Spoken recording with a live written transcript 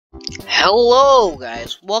Hello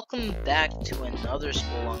guys, welcome back to another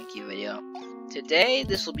Spelunky video. Today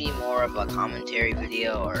this will be more of a commentary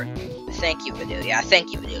video or a thank you video. Yeah,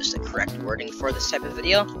 thank you video is the correct wording for this type of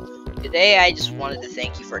video. Today I just wanted to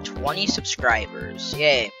thank you for 20 subscribers.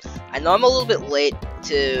 Yay. I know I'm a little bit late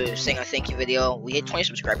to sing a thank you video. We hit 20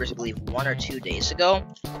 subscribers I believe 1 or 2 days ago.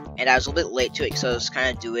 And I was a little bit late to it because I was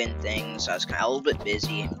kind of doing things. I was kind of a little bit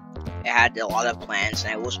busy. I had a lot of plans,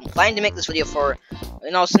 and I was planning to make this video for,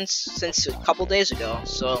 since a couple days ago.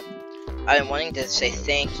 So I've been wanting to say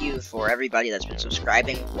thank you for everybody that's been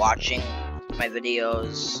subscribing, watching my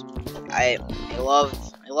videos. I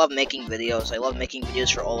love making videos. I love making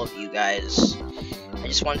videos for all of you guys. I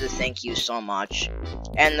just wanted to thank you so much.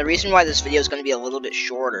 And the reason why this video is going to be a little bit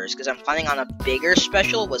shorter is because I'm planning on a bigger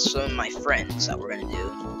special with some of my friends that we're going to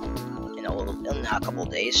do in a couple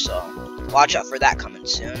days. So watch out for that coming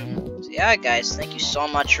soon. So yeah, guys, thank you so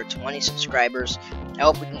much for 20 subscribers. I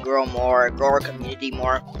hope we can grow our community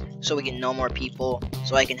more, so we can know more people,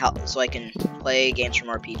 so I can play games for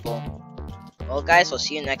more people. Well, guys, I'll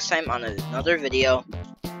see you next time on another video.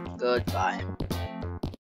 Goodbye.